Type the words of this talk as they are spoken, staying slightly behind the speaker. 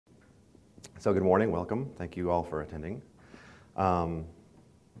So good morning, welcome. Thank you all for attending.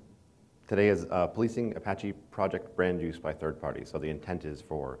 Today is policing Apache project brand use by third parties. So the intent is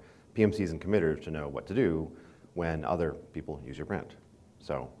for PMCs and committers to know what to do when other people use your brand.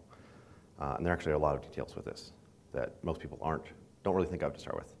 So, and there are actually a lot of details with this that most people don't really think of to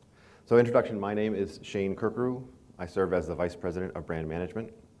start with. So introduction, my name is Shane Curcuru. I serve as the Vice President of Brand Management.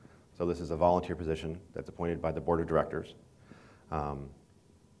 So this is a volunteer position that's appointed by the Board of Directors.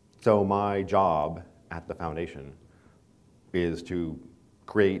 So my job at the foundation is to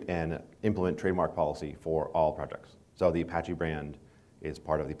create and implement trademark policy for all projects. So the Apache brand is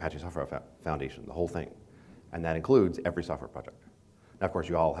part of the Apache Software Foundation, the whole thing. And that includes every software project. Now, of course,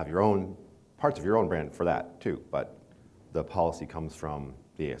 you all have your own parts of your own brand for that too, but the policy comes from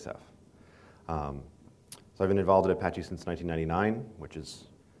the ASF. So I've been involved at Apache since 1999, which is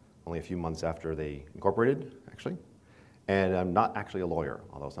only a few months after they incorporated, actually. And I'm not actually a lawyer,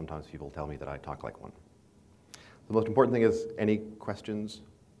 although sometimes people tell me that I talk like one. The most important thing is any questions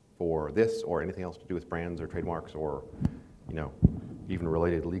for this or anything else to do with brands or trademarks or, even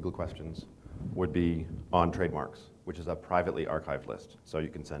related legal questions would be on trademarks, which is a privately archived list. So you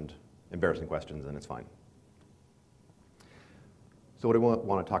can send embarrassing questions and it's fine. So what do we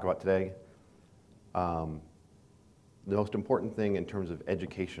want to talk about today? The most important thing in terms of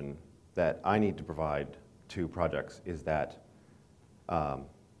education that I need to provide to projects is that some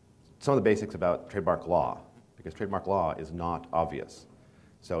of the basics about trademark law, because trademark law is not obvious.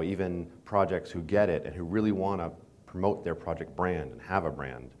 So even projects who get it and who really want to promote their project brand and have a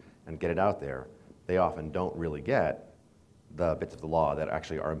brand and get it out there, they often don't really get the bits of the law that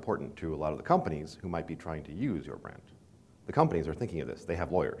actually are important to a lot of the companies who might be trying to use your brand. The companies are thinking of this. They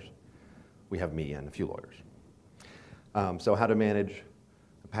have lawyers. We have me and a few lawyers. So how to manage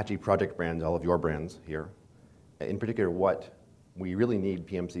Apache project brands, all of your brands here. In particular, what we really need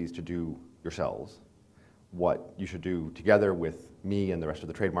PMCs to do yourselves, what you should do together with me and the rest of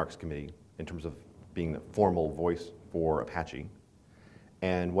the trademarks committee in terms of being the formal voice for Apache,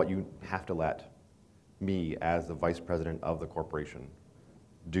 and what you have to let me as the vice president of the corporation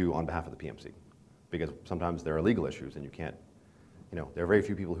do on behalf of the PMC. Because sometimes there are legal issues and you can't, there are very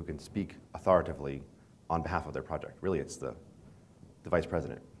few people who can speak authoritatively on behalf of their project. Really, it's the vice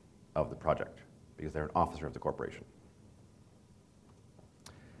president of the project, because they're an officer of the corporation.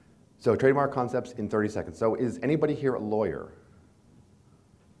 So trademark concepts in 30 seconds. So is anybody here a lawyer?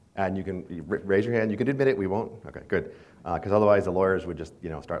 And you can raise your hand. You can admit it. We won't. Okay, good. Because otherwise the lawyers would just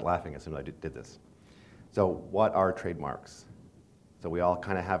start laughing as soon as I did this. So what are trademarks? So we all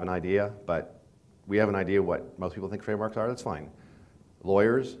kind of have an idea, but we have an idea what most people think trademarks are. That's fine.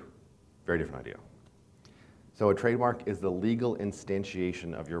 Lawyers, very different idea. So a trademark is the legal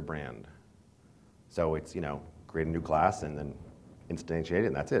instantiation of your brand. So it's, create a new class and then instantiate it,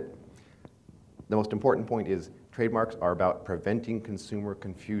 and that's it. The most important point is trademarks are about preventing consumer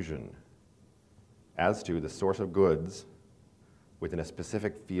confusion as to the source of goods within a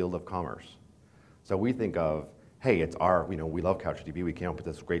specific field of commerce. So we think of, hey, it's our, we love CouchDB, we came up with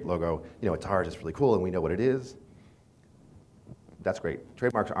this great logo, it's ours, it's really cool, and we know what it is. That's great.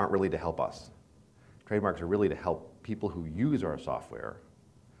 Trademarks aren't really to help us. Trademarks are really to help people who use our software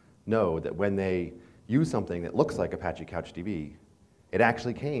know that when they use something that looks like Apache CouchDB, it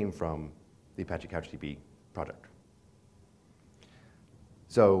actually came from the Apache CouchDB project.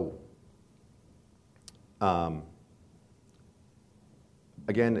 So,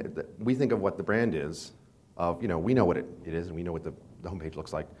 again, we think of what the brand is, we know what it is and we know what the homepage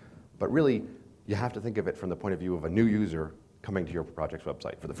looks like, but really you have to think of it from the point of view of a new user coming to your project's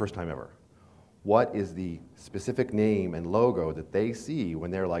website for the first time ever. What is the specific name and logo that they see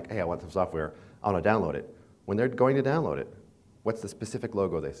when they're like, hey, I want some software, I want to download it. When they're going to download it, what's the specific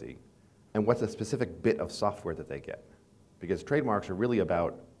logo they see? And what's the specific bit of software that they get? Because trademarks are really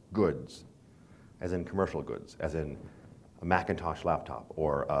about goods, as in commercial goods, as in a Macintosh laptop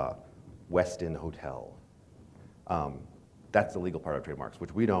or a Westin hotel. That's the legal part of trademarks,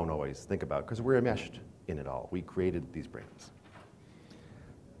 which we don't always think about because we're enmeshed in it all. We created these brands.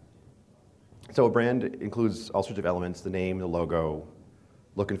 So a brand includes all sorts of elements, the name, the logo,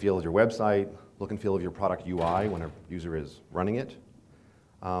 look and feel of your website, look and feel of your product UI when a user is running it.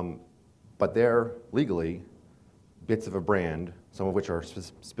 But they're legally bits of a brand, some of which are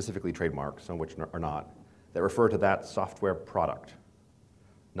specifically trademarked, some of which are not, that refer to that software product.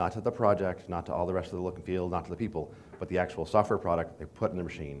 Not to the project, not to all the rest of the look and feel, not to the people, but the actual software product they put in the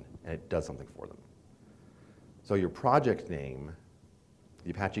machine and it does something for them. So your project name, the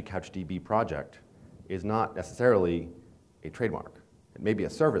Apache CouchDB project, is not necessarily a trademark. It may be a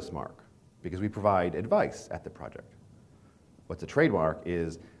service mark because we provide advice at the project. What's a trademark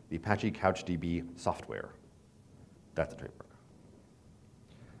is the Apache CouchDB software. That's a trademark.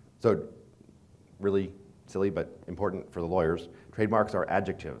 So really silly, but important for the lawyers. Trademarks are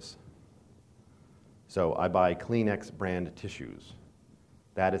adjectives. So I buy Kleenex brand tissues.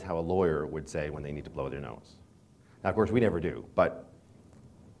 That is how a lawyer would say when they need to blow their nose. Now, of course, we never do, but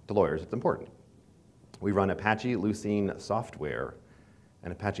to lawyers, it's important. We run Apache Lucene software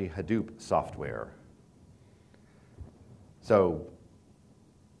and Apache Hadoop software. So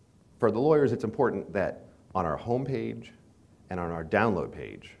for the lawyers, it's important that on our home page and on our download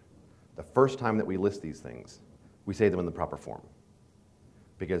page, the first time that we list these things, we say them in the proper form.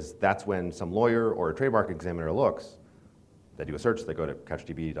 Because that's when some lawyer or a trademark examiner looks, they do a search, they go to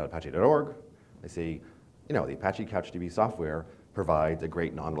couchdb.apache.org, they see, you know, the Apache CouchDB software provides a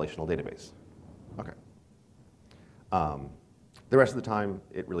great non-relational database. Okay. The rest of the time,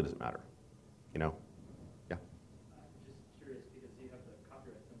 it really doesn't matter, you know? Yeah? Just curious, because you have the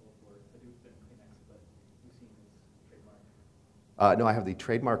copyright symbol for Hadoop and Kleenex, but Lucene is trademark. No, I have the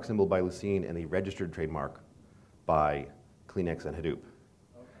trademark symbol by Lucene and the registered trademark by Kleenex and Hadoop.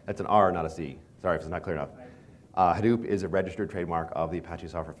 Okay. That's an R, not a C. Sorry if it's not clear enough. Hadoop is a registered trademark of the Apache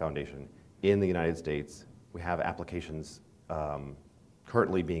Software Foundation in the United States. We have applications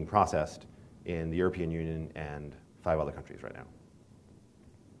currently being processed in the European Union and 5 other countries right now.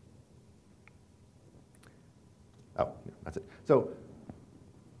 Oh, that's it. So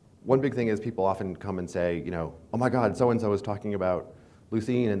one big thing is people often come and say, you know, oh my God, so-and-so is talking about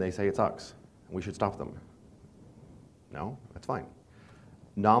Lucene and they say it sucks, and we should stop them. No, that's fine.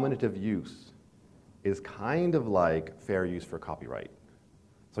 Nominative use is kind of like fair use for copyright.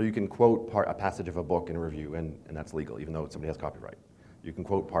 So you can quote a passage of a book in a review, and that's legal, even though somebody has copyright. You can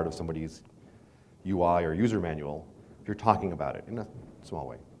quote part of somebody's UI or user manual if you're talking about it in a small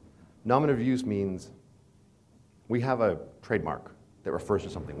way. Nominative use means we have a trademark that refers to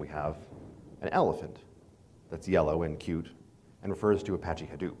something. We have an elephant that's yellow and cute and refers to Apache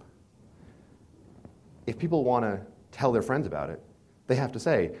Hadoop. If people want to tell their friends about it, they have to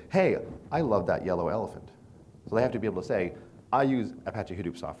say, hey, I love that yellow elephant. So they have to be able to say, I use Apache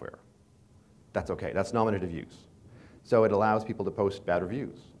Hadoop software. That's okay, that's nominative use. So it allows people to post bad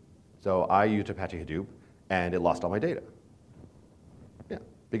reviews. So I used Apache Hadoop and it lost all my data. Yeah,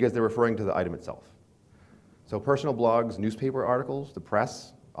 because they're referring to the item itself. So personal blogs, newspaper articles, the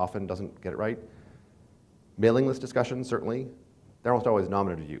press often doesn't get it right. Mailing list discussions, certainly, they're almost always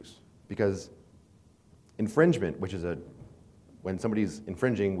nominative use. Because infringement, which is when somebody's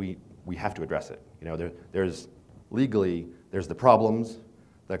infringing, we have to address it. You know, there's legally, there's the problems,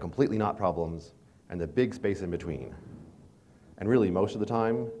 the completely not problems, and the big space in between. And really, most of the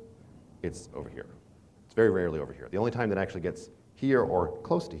time, it's over here. It's very rarely over here. The only time that actually gets here or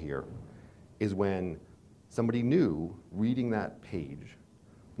close to here is when somebody new reading that page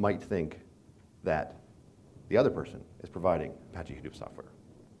might think that the other person is providing Apache Hadoop software.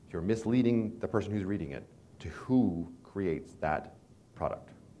 You're misleading the person who's reading it to who creates that product.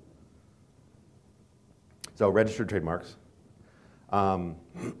 So registered trademarks. Common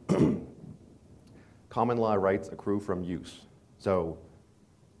law rights accrue from use. So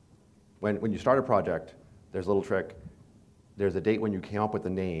when you start a project, there's a little trick. There's a date when you came up with the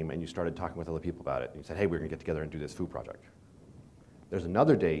name and you started talking with other people about it. And you said, hey, we're going to get together and do this foo project. There's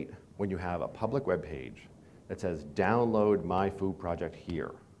another date when you have a public web page that says, download my foo project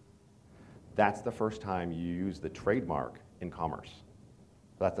here. That's the first time you use the trademark in commerce.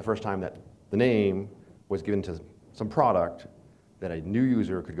 So that's the first time that the name was given to some product that a new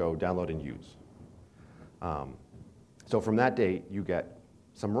user could go download and use. So from that date, you get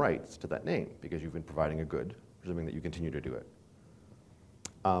some rights to that name because you've been providing a good, presuming that you continue to do it.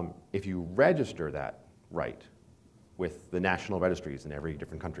 If you register that right with the national registries in every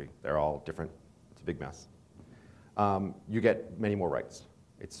different country, they're all different, it's a big mess, you get many more rights.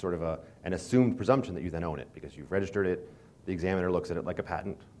 It's sort of an assumed presumption that you then own it because you've registered it, the examiner looks at it like a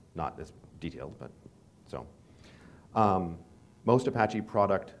patent, not as detailed, but so. Most Apache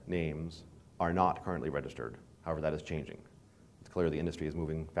product names are not currently registered. However, that is changing. It's clear the industry is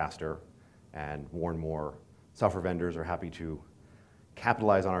moving faster and more software vendors are happy to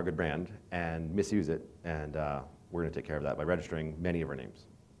capitalize on our good brand and misuse it, and we're going to take care of that by registering many of our names.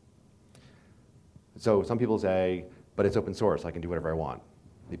 So some people say, but it's open source, I can do whatever I want.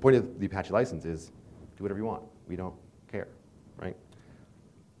 The point of the Apache license is do whatever you want. We don't care, right?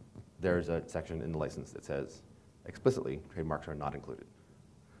 There's a section in the license that says explicitly trademarks are not included.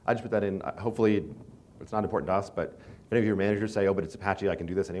 I just put that in. Hopefully it's not important to us, but if any of your managers say, oh, but it's Apache, I can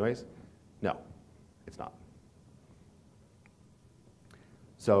do this anyways, no, it's not.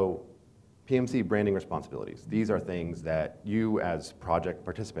 So PMC branding responsibilities. These are things that you as project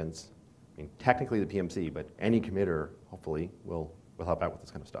participants, I mean, technically the PMC, but any committer, hopefully, will help out with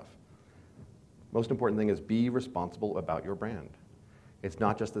this kind of stuff. Most important thing is be responsible about your brand. It's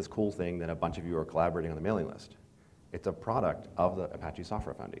not just this cool thing that a bunch of you are collaborating on the mailing list. It's a product of the Apache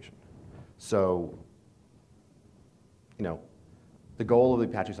Software Foundation. So, you know, the goal of the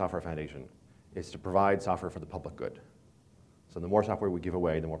Apache Software Foundation is to provide software for the public good. So the more software we give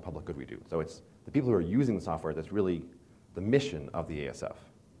away, the more public good we do. So it's the people who are using the software that's really the mission of the ASF.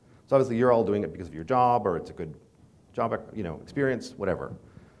 So obviously you're all doing it because of your job, or it's a good job, you know, experience, whatever.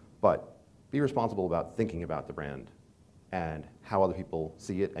 But be responsible about thinking about the brand and how other people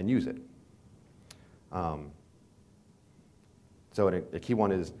see it and use it. So a key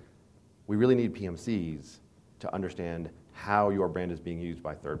one is we really need PMCs to understand how your brand is being used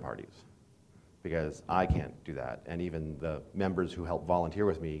by third parties, because I can't do that, and even the members who help volunteer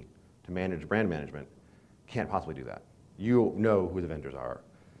with me to manage brand management can't possibly do that. You know who the vendors are.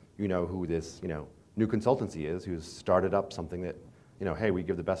 You know who this, you know, new consultancy is who's started up something that, you know, hey, we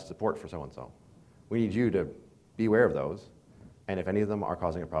give the best support for so-and-so. We need you to be aware of those, and if any of them are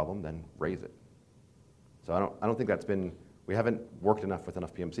causing a problem, then raise it. So I don't think that's been, we haven't worked enough with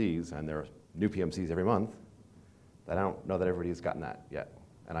enough PMCs, and there are new PMCs every month, that I don't know that everybody's gotten that yet,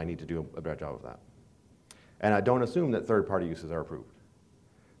 and I need to do a better job of that. And I don't assume that third-party uses are approved.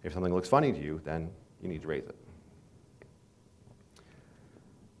 If something looks funny to you, then you need to raise it.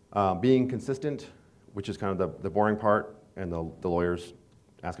 Being consistent, which is kind of the boring part, and the lawyers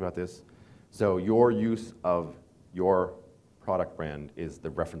ask about this. So your use of your product brand is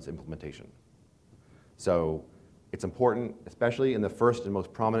the reference implementation. So it's important, especially in the first and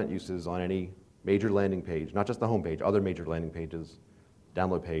most prominent uses on any major landing page, not just the home page, other major landing pages,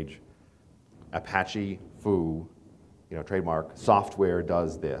 download page, Apache, foo, you know, trademark, software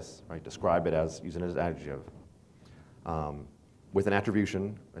does this, right? Describe it as, use it as an adjective. With an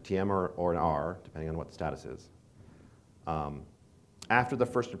attribution, a TM or an R, depending on what the status is. After the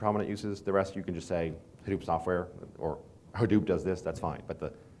first and prominent uses, the rest you can just say Hadoop software, or Hadoop does this, that's fine. But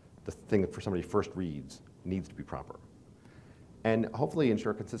the thing that for somebody first reads needs to be proper. And hopefully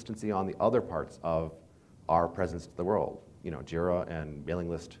ensure consistency on the other parts of our presence to the world. You know, Jira and mailing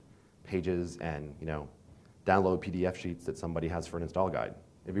list pages and, you know, download PDF sheets that somebody has for an install guide.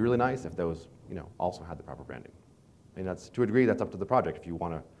 It'd be really nice if those, you know, also had the proper branding. And that's, to a degree, that's up to the project. If you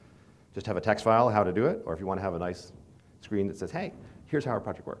want to just have a text file, how to do it, or if you want to have a nice screen that says, hey, here's how our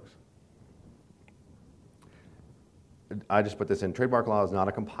project works. I just put this in, trademark law is not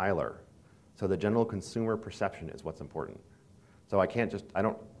a compiler. So the general consumer perception is what's important. So I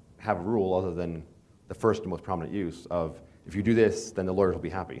don't have a rule other than the first and most prominent use of, if you do this, then the lawyers will be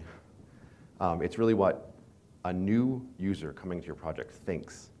happy. It's really what a new user coming to your project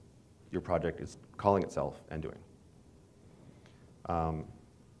thinks your project is calling itself and doing.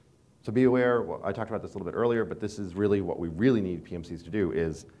 So be aware, well, I talked about this a little bit earlier, but this is really what we really need PMCs to do,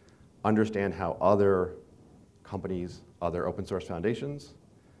 is understand how other companies, other open source foundations,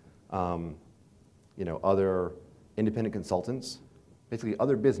 you know, other independent consultants, basically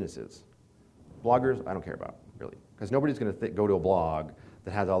other businesses. Bloggers, I don't care about, really, because nobody's going to go to a blog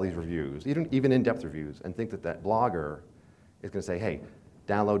that has all these reviews, even in-depth reviews, and think that that blogger is going to say, hey,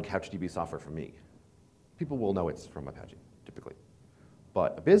 download CouchDB software from me. People will know it's from Apache, typically.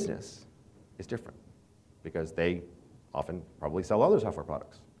 But a business is different, because they often probably sell other software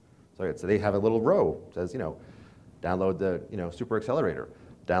products. So they have a little row that says, you know, download the, you know, super accelerator,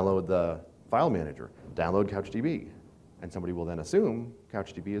 download the file manager, download CouchDB. And somebody will then assume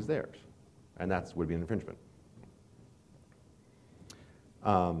CouchDB is theirs. And that would be an infringement.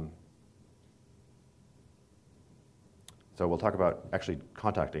 So we'll talk about actually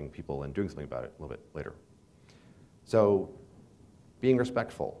contacting people and doing something about it a little bit later. So being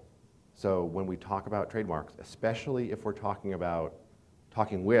respectful. So when we talk about trademarks, especially if we're talking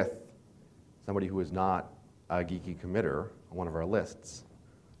with somebody who is not a geeky committer on one of our lists,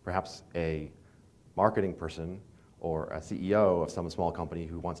 perhaps a marketing person or a CEO of some small company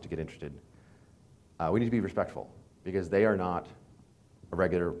who wants to get interested, we need to be respectful, because they are not a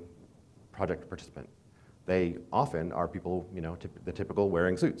regular project participant. They often are people, you know, the typical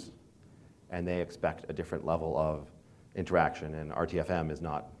wearing suits, and they expect a different level of interaction, and RTFM is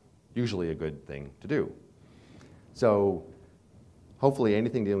not usually a good thing to do. So hopefully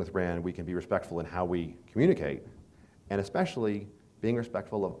anything dealing with brand, we can be respectful in how we communicate, and especially being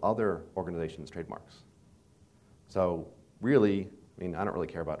respectful of other organizations' trademarks. So really, I mean, I don't really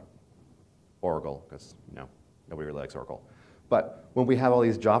care about Oracle, because, you know, nobody really likes Oracle. But when we have all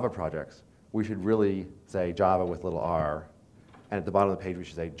these Java projects, we should really say Java with little r, And at the bottom of the page, we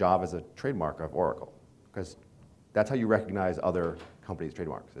should say Java is a trademark of Oracle, because that's how you recognize other companies'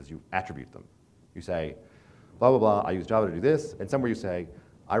 trademarks, is you attribute them. You say, blah, blah, blah, I use Java to do this, and somewhere you say,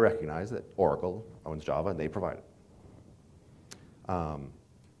 I recognize that Oracle owns Java and they provide it. And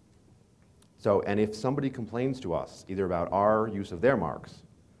if somebody complains to us, either about our use of their marks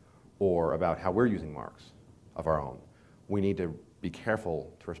or about how we're using marks of our own, we need to be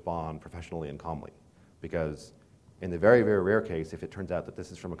careful to respond professionally and calmly. Because in the very, very rare case, if it turns out that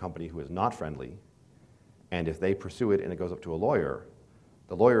this is from a company who is not friendly, and if they pursue it and it goes up to a lawyer,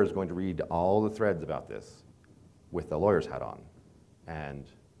 the lawyer is going to read all the threads about this with the lawyer's hat on. And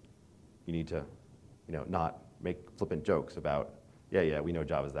you need to not make flippant jokes about, yeah, we know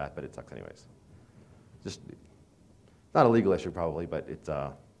Java's that, but it sucks anyways. Just not a legal issue probably, but it's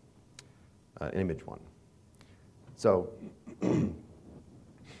an image one. So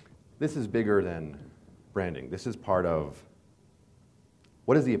this is bigger than branding. This is part of,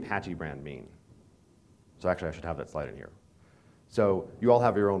 what does the Apache brand mean? So actually I should have that slide in here. So you all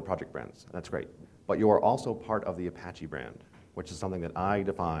have your own project brands, and that's great. But you are also part of the Apache brand, which is something that I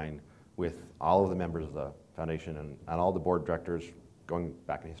define with all of the members of the foundation and all the board directors going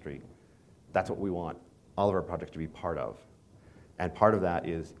back in history. That's what we want all of our projects to be part of. And part of that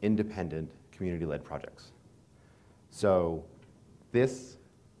is independent, community-led projects. So this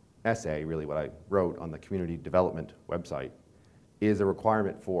essay, really what I wrote on the community development website, is a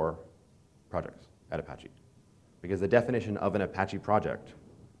requirement for projects at Apache. Because the definition of an Apache project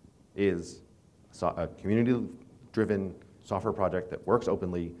is a community-driven software project that works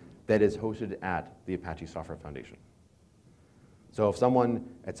openly that is hosted at the Apache Software Foundation. So if someone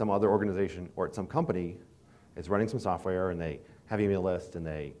at some other organization or at some company is running some software and they have email lists and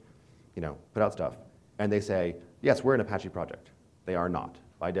they put out stuff, and they say, yes, we're an Apache project, they are not.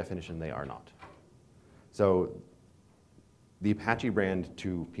 By definition, they are not. So the Apache brand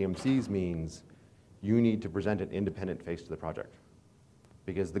to PMCs means you need to present an independent face to the project.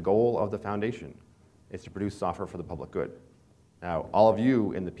 Because the goal of the foundation is to produce software for the public good. Now, all of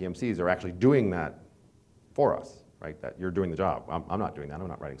you in the PMCs are actually doing that for us, right? That you're doing the job. I'm not doing that. I'm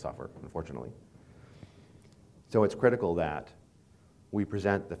not writing software, unfortunately. So it's critical that we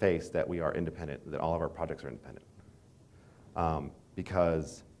present the face that we are independent, that all of our projects are independent.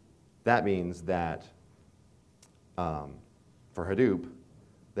 Because that means that for Hadoop,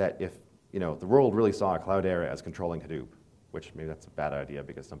 that if the world really saw a Cloudera as controlling Hadoop, which maybe that's a bad idea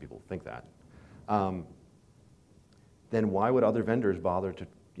because some people think that, then why would other vendors bother to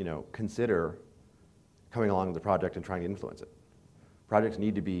consider coming along with the project and trying to influence it? Projects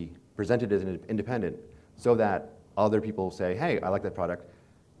need to be presented as independent so that other people say, hey, I like that product.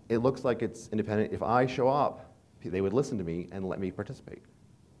 It looks like it's independent. If I show up, they would listen to me and let me participate.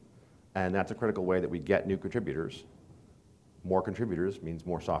 And that's a critical way that we get new contributors. More contributors means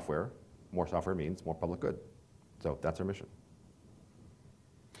more software. More software means more public good. So that's our mission.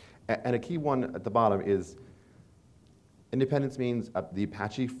 And a key one at the bottom is independence means the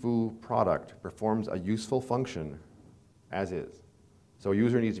Apache Foo product performs a useful function as is. So a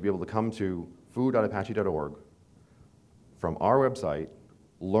user needs to be able to come to foo.apache.org from our website,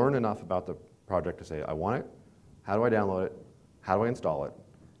 learn enough about the project to say, I want it, how do I download it, how do I install it,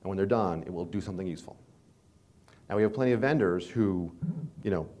 and when they're done, it will do something useful. Now we have plenty of vendors who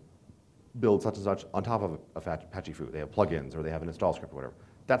build such and such on top of Apache Foo. They have plugins or they have an install script or whatever.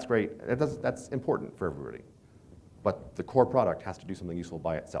 That's great. That's important for everybody. But the core product has to do something useful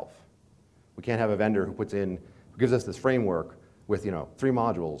by itself. We can't have a vendor who gives us this framework with 3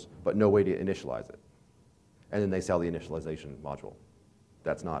 modules, but no way to initialize it. And then they sell the initialization module.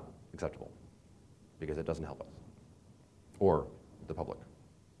 That's not acceptable because it doesn't help us or the public.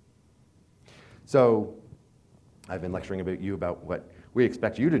 So I've been lecturing you about what we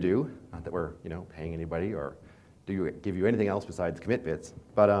expect you to do, not that we're paying anybody or give you anything else besides commit bits,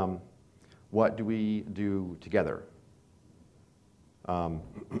 but what do we do together?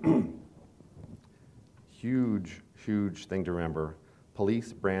 Huge thing to remember,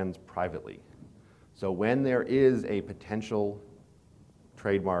 police brands privately. So when there is a potential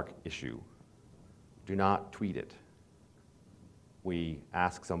trademark issue, do not tweet it. We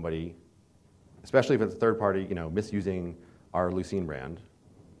ask somebody, especially if it's a third party, misusing our Lucene brand,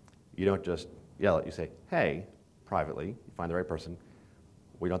 you don't just yell it, you say, hey, privately, you find the right person,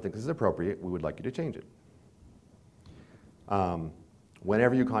 we don't think this is appropriate, we would like you to change it.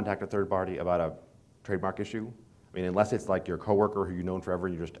 Whenever you contact a third party about a trademark issue, unless it's like your coworker who you've known forever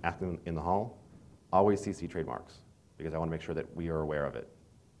and you're just asking them in the hall, always CC trademarks, because I want to make sure that we are aware of it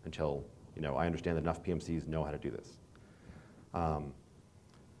until I understand that enough PMCs know how to do this.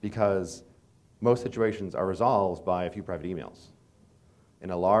 Because most situations are resolved by a few private emails. in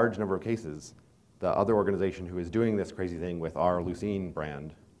a large number of cases, the other organization who is doing this crazy thing with our Lucene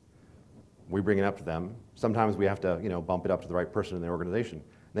brand, we bring it up to them. Sometimes we have to, bump it up to the right person in the organization. And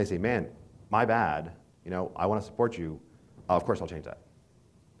they say, man, my bad, I want to support you. Of course I'll change that.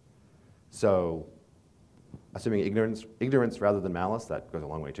 So assuming ignorance rather than malice, that goes a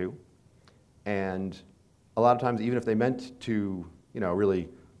long way too. And a lot of times, even if they meant to, really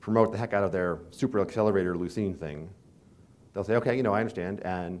promote the heck out of their super accelerator Lucene thing, they'll say, okay, I understand,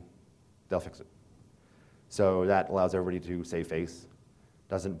 and they'll fix it. So that allows everybody to save face,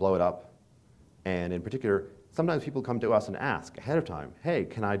 doesn't blow it up. And in particular, sometimes people come to us and ask ahead of time, hey,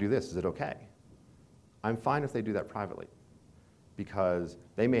 can I do this? Is it okay? I'm fine if they do that privately, because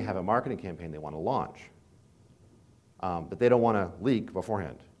they may have a marketing campaign they want to launch, but they don't want to leak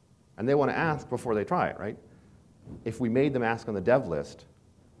beforehand. And they want to ask before they try it, right? If we made them ask on the dev list,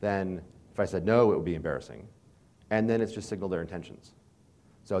 then if I said no, it would be embarrassing. And then it's just signal their intentions.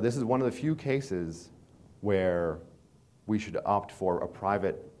 So this is one of the few cases where we should opt for a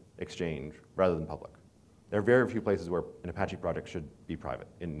private exchange rather than public. There are very few places where an Apache project should be private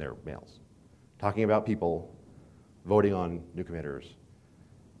in their mails. Talking about people, voting on new committers,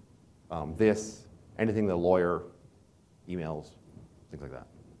 anything the lawyer, emails, things like that.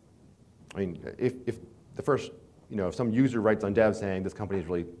 I mean, if the first, if some user writes on dev saying this company is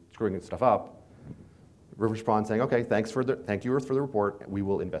really screwing stuff up, we respond saying, okay, thank you for the report, we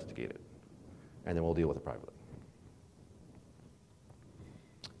will investigate it, and then we'll deal with it privately.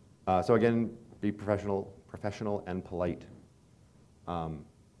 So again, be professional and polite. A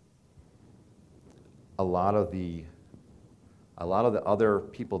lot of the other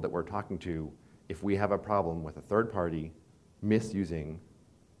people that we're talking to, if we have a problem with a third party misusing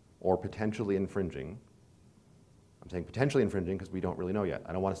or potentially infringing, I'm saying potentially infringing because we don't really know yet.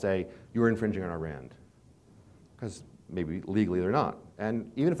 I don't want to say you're infringing on our brand, because maybe legally they're not.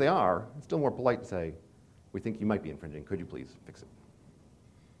 And even if they are, it's still more polite to say, we think you might be infringing. Could you please fix it?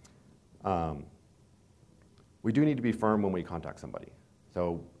 We do need to be firm when we contact somebody.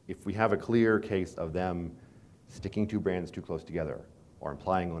 So if we have a clear case of them sticking two brands too close together or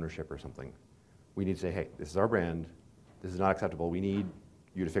implying ownership or something, we need to say, hey, this is our brand. This is not acceptable. We need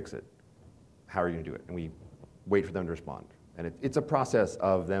you to fix it. How are you going to do it? And we wait for them to respond. And it's a process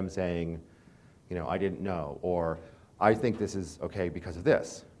of them saying, I didn't know, or I think this is okay because of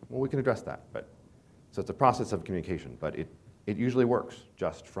this. Well, we can address that. So it's a process of communication, but it usually works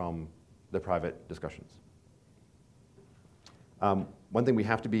just from the private discussions. One thing, we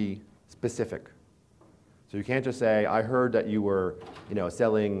have to be specific. So you can't just say, I heard that you were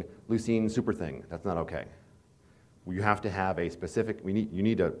selling Lucene super thing. That's not okay. You have to have a specific, you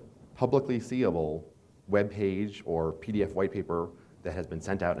need a publicly seeable web page or PDF white paper that has been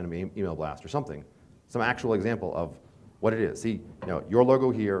sent out in an email blast or something. Some actual example of what it is. See, your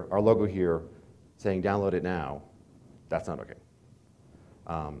logo here, our logo here, saying download it now, that's not okay.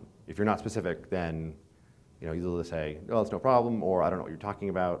 If you're not specific, then either say, oh, it's no problem, or I don't know what you're talking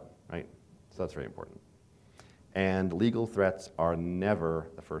about, right? So that's very important. And legal threats are never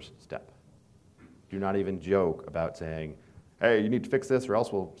the first step. Do not even joke about saying, hey, you need to fix this or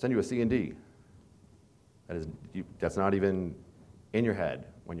else we'll send you a C&D. That's not even in your head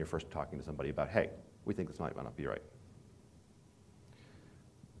when you're first talking to somebody about, hey, we think this might not be right.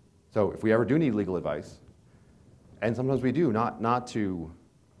 So if we ever do need legal advice, and sometimes we do, not to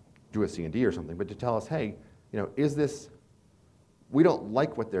do a C&D or something, but to tell us, hey, is this, we don't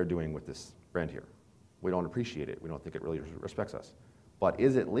like what they're doing with this brand here. We don't appreciate it. We don't think it really respects us. But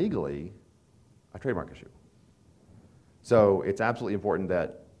is it legally a trademark issue? So it's absolutely important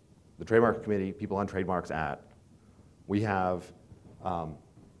that the trademark committee, people on trademarks we have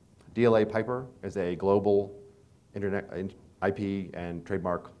DLA Piper is a global internet IP and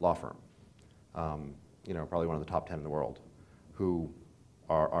trademark law firm. Probably one of the top 10 in the world, who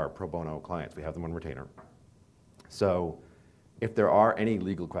are our pro bono clients. We have them on retainer. So if there are any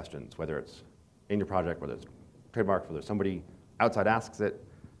legal questions, whether it's in your project, whether it's trademark, whether somebody outside asks it,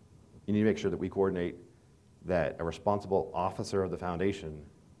 you need to make sure that we coordinate that a responsible officer of the foundation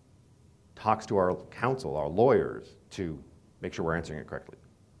talks to our counsel, our lawyers, to make sure we're answering it correctly.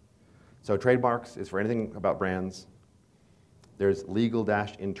 So trademarks is for anything about brands. There's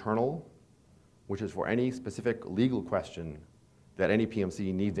legal-internal, which is for any specific legal question that any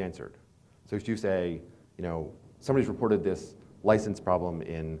PMC needs answered. So if you say, somebody's reported this license problem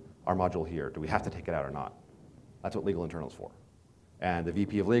in our module here, do we have to take it out or not? That's what legal internal is for. And the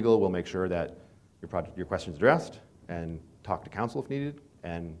VP of legal will make sure that your question is addressed and talk to counsel if needed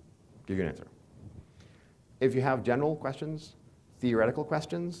and give you an answer. If you have general questions, theoretical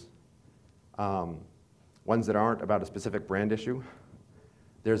questions, ones that aren't about a specific brand issue,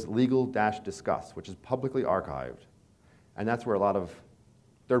 There's legal-discuss, which is publicly archived. And that's where a lot of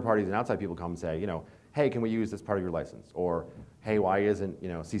third parties and outside people come and say, hey, can we use this part of your license? Or, hey, why isn't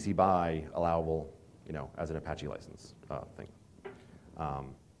CC BY allowable as an Apache license thing?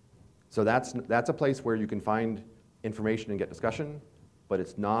 So that's a place where you can find information and get discussion, but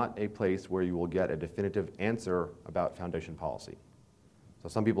it's not a place where you will get a definitive answer about foundation policy. So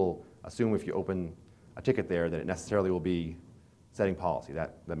some people assume if you open a ticket there that it necessarily will be setting policy.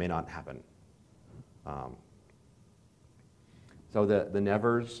 That may not happen. So the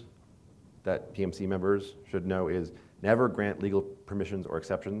nevers that PMC members should know is never grant legal permissions or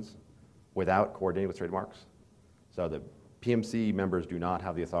exceptions without coordinating with trademarks. So the PMC members do not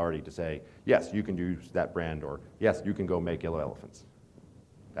have the authority to say, yes, you can use that brand, or yes, you can go make yellow elephants.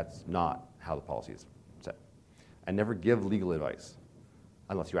 That's not how the policy is set. And never give legal advice,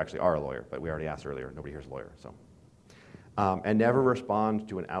 unless you actually are a lawyer, but we already asked earlier, nobody here is a lawyer. So. And never respond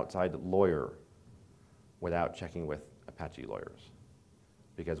to an outside lawyer without checking with Apache lawyers.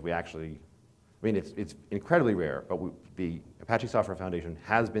 Because we actually, it's incredibly rare, but the Apache Software Foundation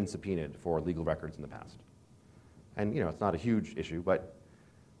has been subpoenaed for legal records in the past. And it's not a huge issue, but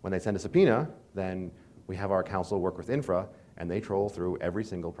when they send a subpoena, then we have our counsel work with infra, and they troll through every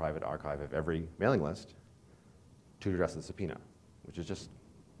single private archive of every mailing list to address the subpoena, which is just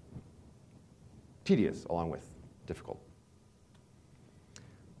tedious along with difficult.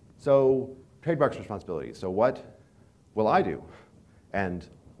 So trademarks responsibilities. So what will I do and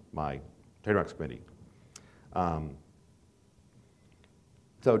my trademarks committee?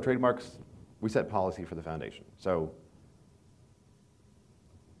 So trademarks, we set policy for the foundation. So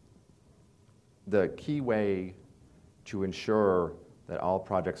the key way to ensure that all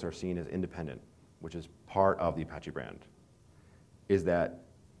projects are seen as independent, which is part of the Apache brand, is that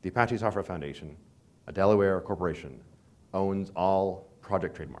the Apache Software Foundation, a Delaware corporation, owns all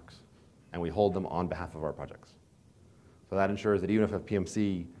project trademarks, and we hold them on behalf of our projects. So that ensures that even if a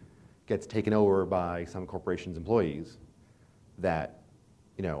PMC gets taken over by some corporation's employees, that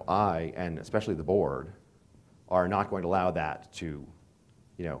I, and especially the board, are not going to allow that to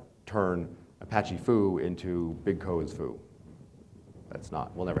turn Apache foo into Big Co's foo.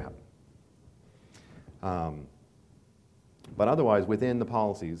 Will never happen. But otherwise, within the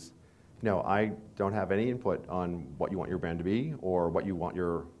policies, I don't have any input on what you want your brand to be or what you want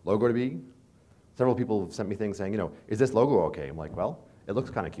your logo to be. Several people have sent me things saying, is this logo okay? I'm like, well, it looks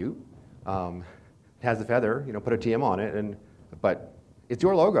kind of cute. It has the feather, put a TM on it, but it's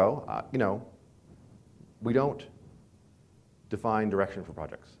your logo. We don't define direction for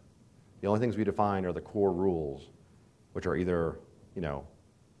projects. The only things we define are the core rules, which are either,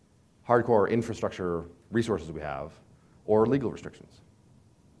 hardcore infrastructure resources we have, or legal restrictions.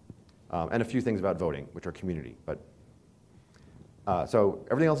 And a few things about voting, which are community. But so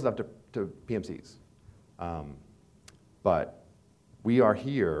everything else is up to PMCs. But we are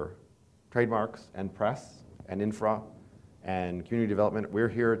here, trademarks and press and infra and community development, we're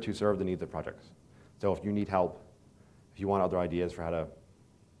here to serve the needs of projects. So if you need help, if you want other ideas for how to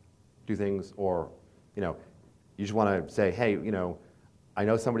do things, or you just want to say, hey, I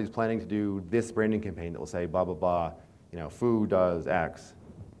know somebody's planning to do this branding campaign that will say blah, blah, blah, foo does X,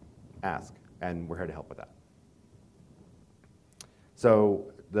 ask, and we're here to help with that.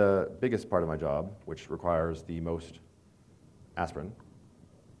 So the biggest part of my job, which requires the most aspirin,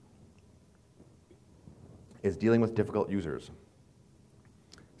 is dealing with difficult users.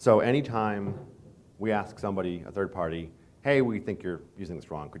 So anytime we ask somebody, a third party, hey, we think you're using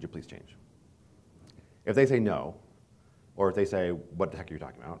this wrong, could you please change? If they say no, or if they say, what the heck are you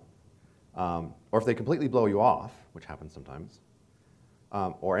talking about? Or if they completely blow you off, which happens sometimes,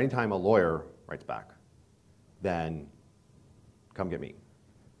 or anytime a lawyer writes back, then come get me.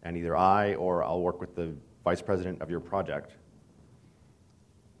 And either I or I'll work with the vice president of your project.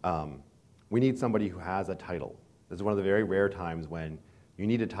 We need somebody who has a title. This is one of the very rare times when you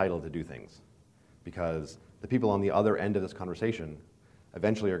need a title to do things, because the people on the other end of this conversation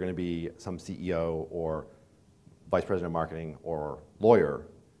eventually are going to be some CEO or vice president of marketing or lawyer,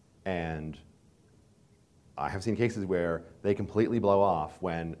 and I have seen cases where they completely blow off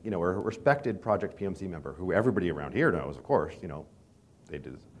when a respected project PMC member, who everybody around here knows, of course, they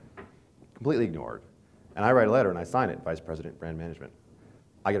just completely ignored. And I write a letter and I sign it, Vice President, Brand Management.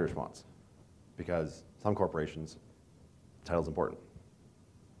 I get a response, because some corporations, title's important.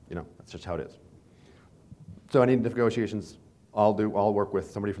 That's just how it is. So any negotiations, I'll work with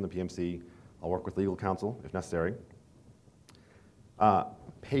somebody from the PMC. I'll work with legal counsel if necessary.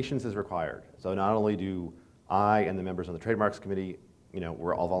 Patience is required. So not only do I and the members on the trademarks committee,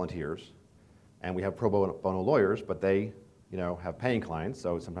 we're all volunteers, and we have pro bono lawyers, but they have paying clients,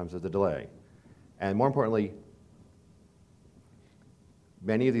 so sometimes there's a delay. And more importantly,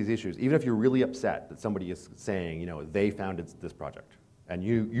 many of these issues, even if you're really upset that somebody is saying, they founded this project, and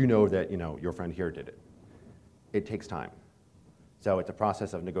you know that, your friend here did it, it takes time. So it's a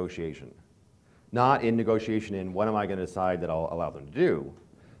process of negotiation. Not in negotiation in what am I going to decide that I'll allow them to do,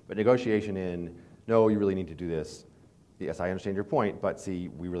 but negotiation in, no, you really need to do this. Yes, I understand your point, but see,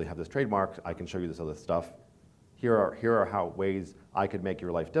 we really have this trademark. I can show you this other stuff. Here are how ways I could make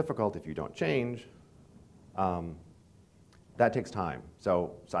your life difficult if you don't change. That takes time.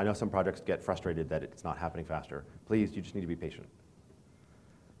 So I know some projects get frustrated that it's not happening faster. Please, you just need to be patient.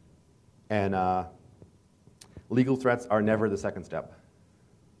 And legal threats are never the second step.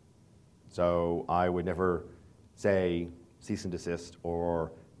 So I would never say cease and desist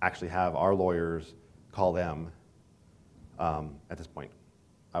or actually have our lawyers call them at this point.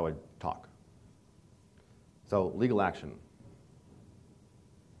 I would talk. So legal action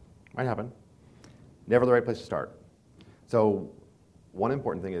might happen. Never the right place to start. So one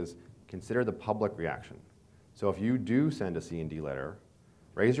important thing is consider the public reaction. So if you do send a C&D letter,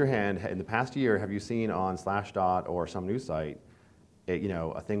 raise your hand. In the past year, have you seen on Slashdot or some news site,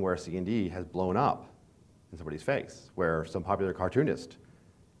 a thing where C&D has blown up in somebody's face, where some popular cartoonist,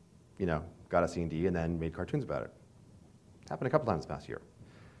 got a C&D and then made cartoons about it? Happened a couple times this past year.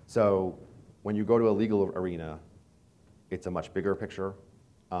 So when you go to a legal arena, it's a much bigger picture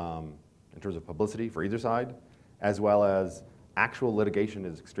in terms of publicity for either side, as well as actual litigation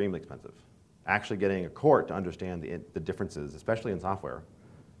is extremely expensive. Actually getting a court to understand the differences, especially in software,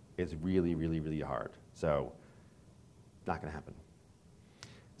 is really, really, really hard. So not going to happen.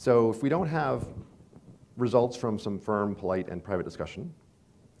 So if we don't have results from some firm, polite, and private discussion,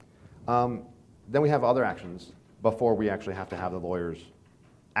 then we have other actions before we actually have to have the lawyers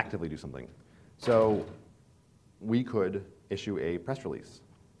actively do something. So we could issue a press release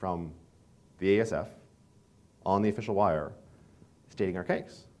from the ASF on the official wire stating our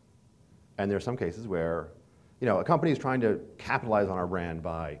case. And there are some cases where a company is trying to capitalize on our brand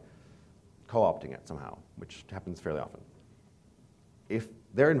by co-opting it somehow, which happens fairly often. If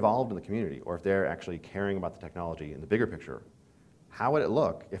they're involved in the community, or if they're actually caring about the technology in the bigger picture, how would it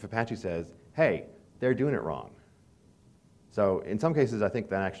look if Apache says, hey, they're doing it wrong? So in some cases, I think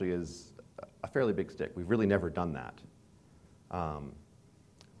that actually is a fairly big stick. We've really never done that.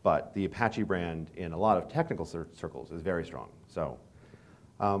 But the Apache brand in a lot of technical circles is very strong. So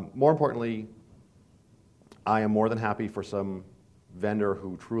more importantly, I am more than happy for some vendor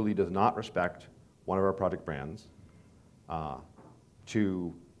who truly does not respect one of our project brands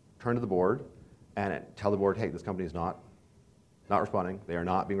to turn to the board and tell the board, hey, this company is not responding. They are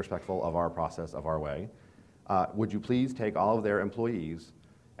not being respectful of our process, of our way. Would you please take all of their employees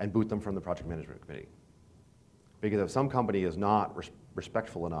and boot them from the project management committee? Because if some company is not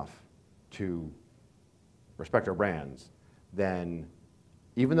respectful enough to respect our brands, then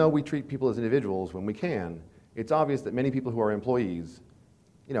even though we treat people as individuals when we can, it's obvious that many people who are employees,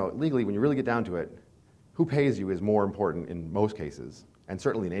 legally, when you really get down to it, who pays you is more important in most cases, and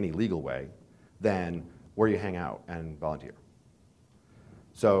certainly in any legal way, than where you hang out and volunteer.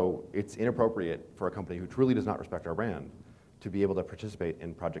 So it's inappropriate for a company who truly does not respect our brand to be able to participate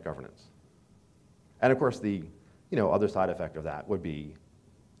in project governance. And of course, the other side effect of that would be,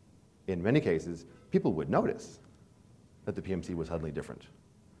 in many cases, people would notice that the PMC was suddenly different.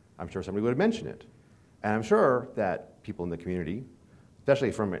 I'm sure somebody would mention it. And I'm sure that people in the community,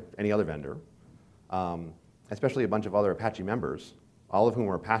 especially from any other vendor, especially a bunch of other Apache members, all of whom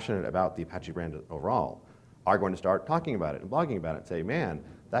are passionate about the Apache brand overall, are going to start talking about it and blogging about it and say, man,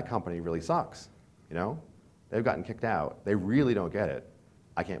 that company really sucks. They've gotten kicked out. They really don't get it.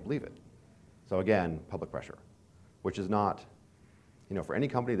 I can't believe it. So again, public pressure, which is not, for any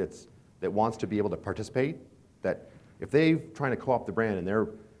company that wants to be able to participate, that if they're trying to co-opt the brand and they're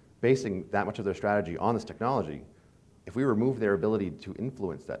basing that much of their strategy on this technology, if we remove their ability to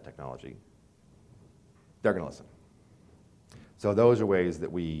influence that technology, they're going to listen. So those are ways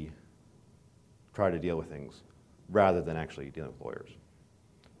that we try to deal with things rather than actually dealing with lawyers.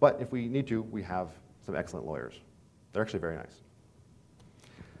 But if we need to, we have some excellent lawyers. They're actually very nice.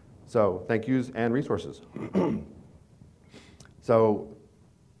 So thank yous and resources. So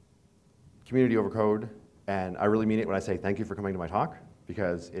community over code, and I really mean it when I say thank you for coming to my talk,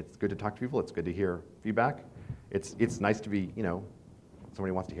 because it's good to talk to people, it's good to hear feedback. It's nice to be,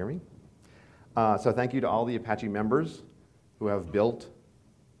 somebody wants to hear me. So thank you to all the Apache members who have built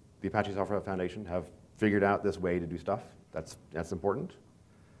the Apache Software Foundation, have figured out this way to do stuff. That's important.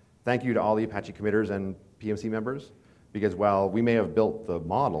 Thank you to all the Apache committers and PMC members, because while we may have built the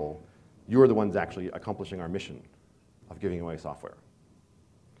model, you are the ones actually accomplishing our mission. of giving away software.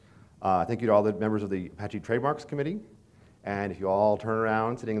 Thank you to all the members of the Apache Trademarks Committee. And if you all turn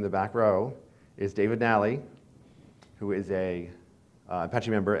around, sitting in the back row, is David Nally, who is a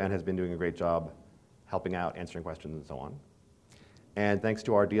Apache member and has been doing a great job helping out, answering questions, and so on. And thanks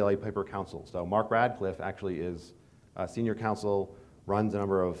to our DLA Piper Council. So Mark Radcliffe actually is a senior counsel, runs a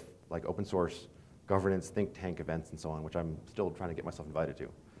number of open source governance think tank events and so on, which I'm still trying to get myself invited to,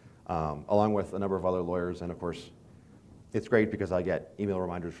 along with a number of other lawyers. And of course, it's great because I get email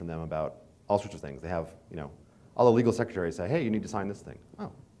reminders from them about all sorts of things. They have, all the legal secretaries say, hey, you need to sign this thing.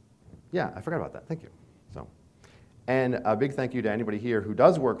 Oh, yeah, I forgot about that. Thank you. So, and a big thank you to anybody here who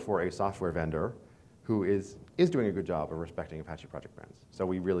does work for a software vendor who is doing a good job of respecting Apache project brands. So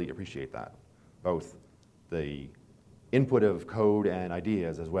we really appreciate that, both the input of code and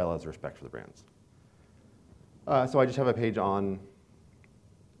ideas as well as respect for the brands. So I just have a page on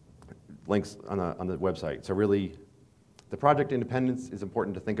links on the website. So really, the project independence is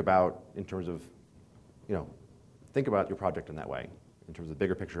important to think about in terms of, think about your project in that way, in terms of the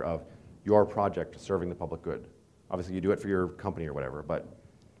bigger picture of your project serving the public good. Obviously, you do it for your company or whatever, but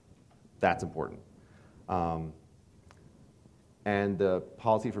that's important. And the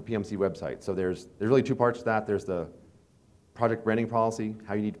policy for PMC website. So there's really two parts to that. There's the project branding policy,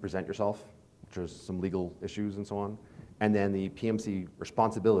 how you need to present yourself, which is some legal issues and so on. And then the PMC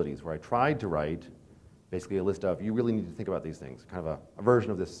responsibilities, where I tried to write basically a list of, you really need to think about these things, kind of a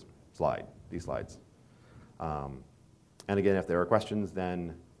version of this slide, these slides. And again, if there are questions,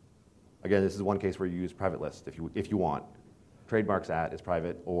 then, again, this is one case where you use private list if you want. Trademarks at is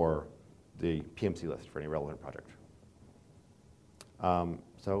private, or the PMC list for any relevant project.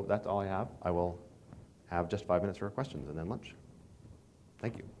 So that's all I have. I will have just 5 minutes for questions and then lunch.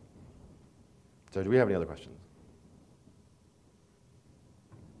 Thank you. So do we have any other questions?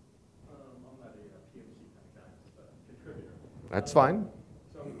 I'm not a PMC kind of guy, but a contributor. That's fine.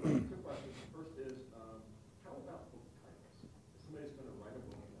 So two questions. First is, how about book titles? If somebody's going to write a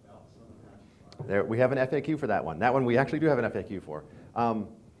book about some Apache file. We have an FAQ for that one. That one we actually do have an FAQ for.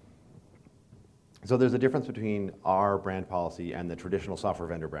 So there's a difference between our brand policy and the traditional software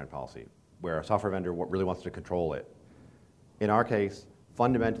vendor brand policy, where a software vendor really wants to control it. In our case,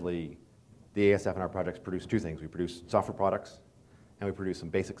 fundamentally, the ASF and our projects produce two things. We produce software products, and we produce some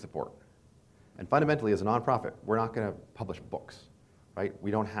basic support. And fundamentally, as a nonprofit, we're not going to publish books, right?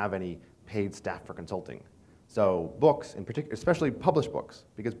 We don't have any paid staff for consulting. So books, in particular, especially published books,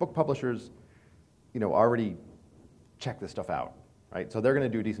 because book publishers, already check this stuff out, right? So they're going to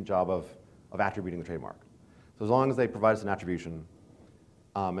do a decent job of attributing the trademark. So as long as they provide us an attribution,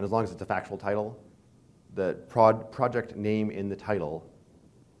 and as long as it's a factual title, the project name in the title,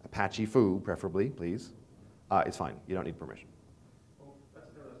 Apache Foo, preferably, please, is fine. You don't need permission. Well,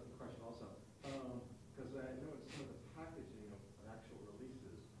 that's an interesting question also, because I know in some of the packaging of actual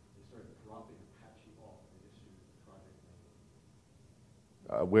releases, they started dropping Apache off and just use the project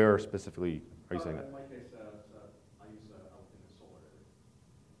name. Where specifically are you saying that? In my case, I use out in the solar area.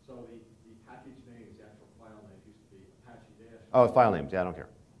 So the package names, the actual file names used to be Apache dash. Oh, file names. Yeah, I don't care.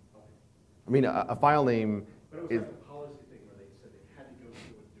 Okay. I mean, a file name But it was is. like a policy thing where they said they had to go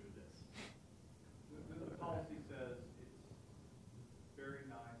through and do this. The policy says it's very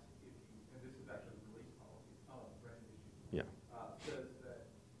nice if you, and this is actually the release policy, brand issue. Yeah. Says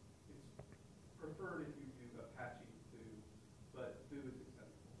that it's preferred if you do Apache Foo, but Foo is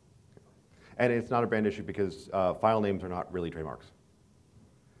acceptable. And it's not a brand issue because file names are not really trademarks.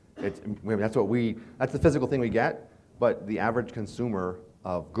 That's the physical thing we get, but the average consumer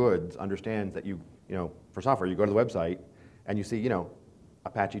of goods understands that for software, you go to the website and you see,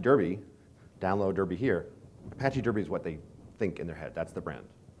 Apache Derby, download Derby here. Apache Derby is what they think in their head. That's the brand.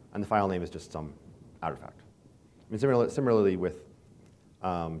 And the file name is just some artifact. I mean, similarly with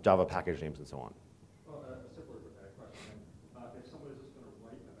Java package names and so on. Well, a simpler question. If somebody's just going to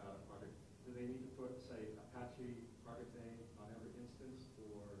write about a project, do they need to put, say, Apache project name on every instance,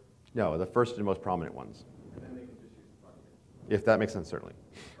 or? No, the first and most prominent ones. And then they can just use the project name? If that makes sense, certainly.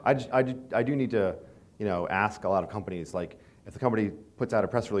 I do need to, ask a lot of companies, like if the company puts out a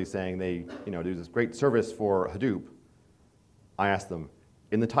press release saying they, do this great service for Hadoop, I ask them,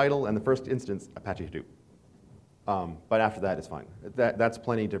 in the title and the first instance, Apache Hadoop. But after that, it's fine. That's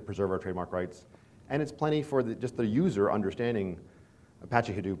plenty to preserve our trademark rights. And it's plenty for just the user understanding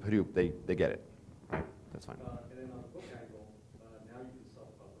Apache Hadoop, they get it. Right? That's fine. And then on the book angle, now you can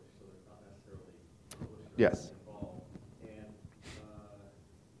self-publish, so there's not necessarily publishers Yes. involved. And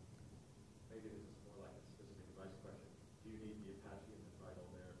maybe this is more like a specific advice question. Do you need the Apache in the title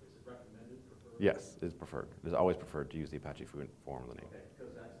there? Is it recommended, preferred? Yes, it is preferred. It is always preferred to use the Apache form of the name. Okay,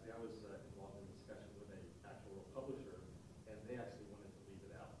 because actually I was involved in a discussion with an actual publisher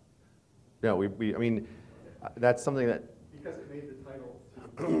No, I mean, that's something that, Because it made the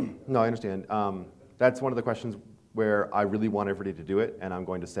title. no, I understand. That's one of the questions where I really want everybody to do it, and I'm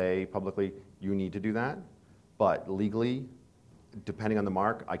going to say publicly, you need to do that. But legally, depending on the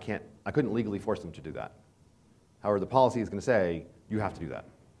mark, I couldn't legally force them to do that. However, the policy is going to say, you have to do that.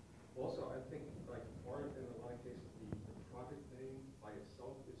 Also, I think, like, aren't in a lot of cases, the project name by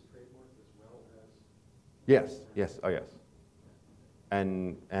itself is trademarked as well as? Yes, yes, oh yes.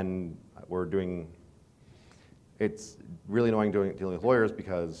 And we're doing, it's really annoying dealing with lawyers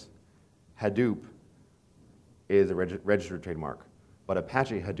because Hadoop is a registered trademark, but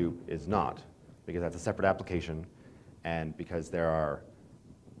Apache Hadoop is not, because that's a separate application, and because there are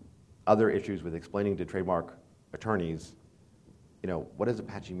other issues with explaining to trademark attorneys, what does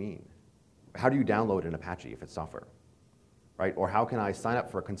Apache mean? How do you download an Apache if it's software, right? Or how can I sign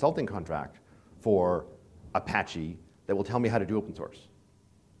up for a consulting contract for Apache that will tell me how to do open source?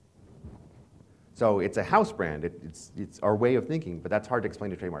 So it's a house brand, it's our way of thinking, but that's hard to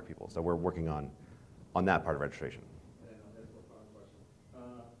explain to trademark people, so we're working on that part of registration. And that's my final question.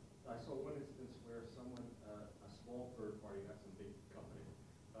 I saw one instance where someone, a small third party, not some big company,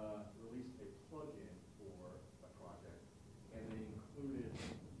 released a plugin for a project, and they included,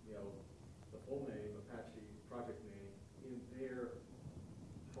 the full name, Apache project name, in their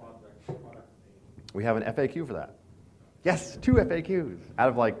product name. We have an FAQ for that. Yes, 2 FAQs out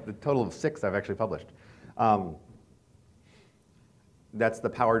of like the total of 6 I've actually published. That's the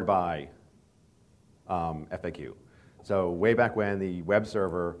powered by FAQ. So way back when the web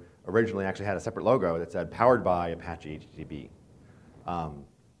server originally actually had a separate logo that said powered by Apache HTTP.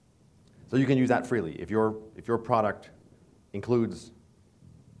 So you can use that freely. If your product includes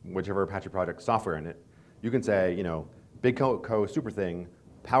whichever Apache project software in it, you can say, big co super thing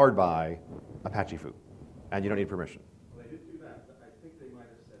powered by Apache Foo, and you don't need permission. Well, they did do that, but I think they might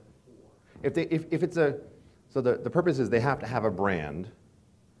have said for. If it's a, so the purpose is they have to have a brand.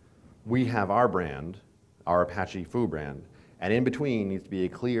 We have our brand, our Apache Foo brand, and in between needs to be a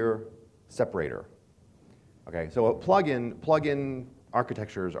clear separator. Okay, so plugin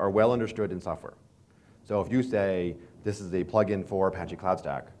architectures are well understood in software. So if you say this is a plugin for Apache Cloud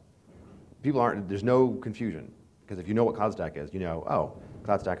Stack, there's no confusion, because if you know what Cloud Stack is, oh,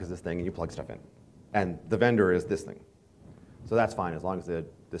 Cloud Stack is this thing and you plug stuff in. And the vendor is this thing. So that's fine as long as the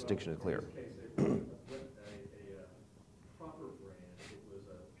distinction is clear. In this case, it wasn't a proper brand, it was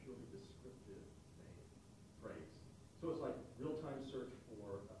a purely descriptive name, phrase. So it's like real-time search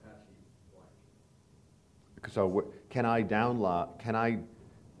for Apache blank. So can I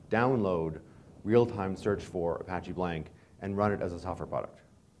download real-time search for Apache blank and run it as a software product?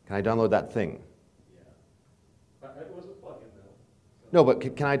 Can I download that thing? Yeah. But it was a plugin though. So No, but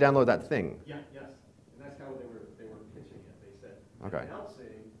can I download that thing? yeah, yes. And that's how they were pitching it. They said, Okay.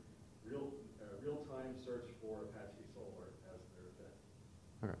 announcing real-time search for Apache Solar as their thing.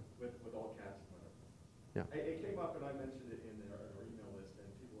 Okay. With all caps and whatever. Yeah. It came up and I mentioned it in our email list, and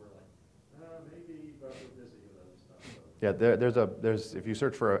people were like, maybe, but we're busy with other stuff. So. Yeah, there's if you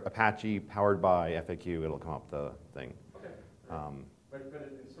search for Apache powered by FAQ, it'll come up the thing. Okay. But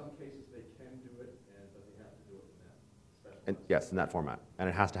in some cases they can do it, and but they have to do it in that special. Yes, in that format, and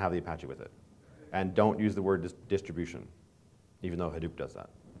it has to have the Apache with it. And don't use the word distribution, even though Hadoop does that.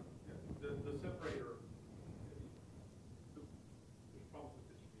 Yeah, the separator, there's problems with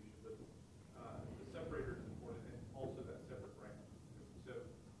distribution, but the separator is important, and also that separate brand. So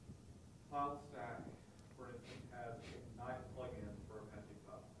Cloud Stack, for instance, has a nice plugin for Apache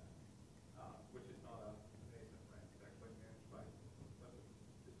Cloud Stack, which is not a nascent brand. It's actually managed by a bunch of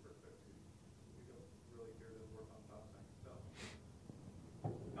disparate folks who don't really care to work on Cloud Stack itself.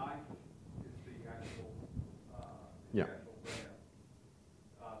 Knife is the actual Yeah. brand.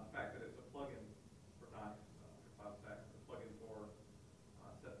 The fact that it's a plugin for Knife, for Cloud Stack, a plugin for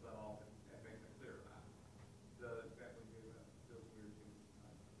sets that off and makes it clear that. The example you gave feels weird to me.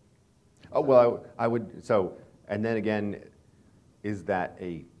 Oh, well, I would, so, and then again, is that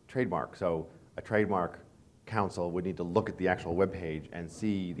a trademark? So a trademark counsel would need to look at the actual web page and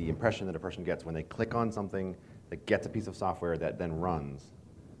see the impression that a person gets when they click on something that gets a piece of software that then runs.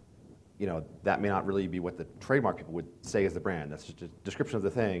 That may not really be what the trademark people would say is the brand. That's just a description of the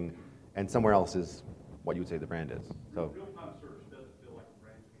thing, and somewhere else is what you would say the brand is. So, Real-time search doesn't feel like a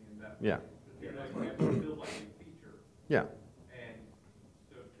brand to me in that. yeah, It feels like a feature. yeah. And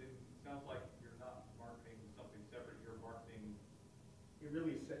so it sounds like you're not marketing something separate, you're marketing. It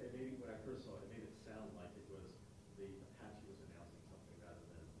really said, it made, when I first saw it, it made it sound like it was the Apache was announcing something rather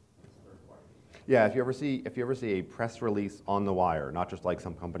than this third party. Yeah, if you ever see a press release on the wire, not just like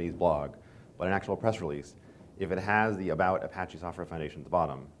some company's blog, but an actual press release, if it has the About Apache Software Foundation at the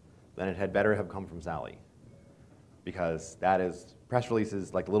bottom, then it had better have come from Sally. Because that is, press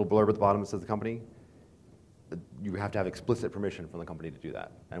releases, like the little blurb at the bottom that says the company, you have to have explicit permission from the company to do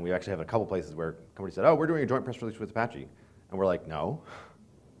that. And we actually have a couple places where companies said, oh, we're doing a joint press release with Apache. And we're like, no.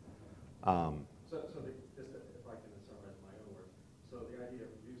 So just if I can summarize my own words, so the idea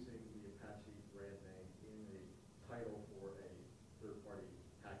of using the Apache brand name in a title for a third-party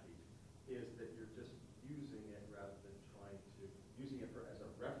package is that you're just using it rather than trying to, using it as a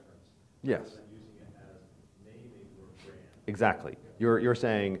reference, Yes. rather than using it as naming your brand. Exactly. You're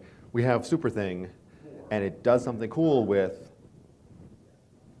saying, we have super thing, and it does something cool with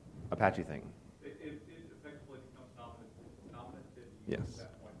Apache thing. It effectively becomes nominative Yes. at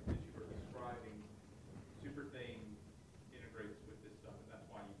that point, because you are describing super thing integrates with this stuff, and that's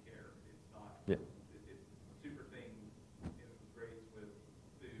why you care. It's not, Yeah. super thing integrates with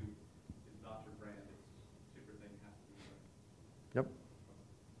food is not your brand, it's super thing has to be your brand. Yep.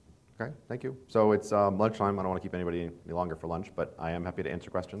 Okay, thank you. So it's lunchtime. I don't want to keep anybody any longer for lunch, but I am happy to answer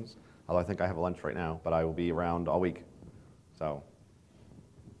questions. Although I think I have a lunch right now, but I will be around all week. So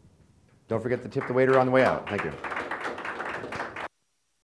don't forget to tip the waiter on the way out. Thank you.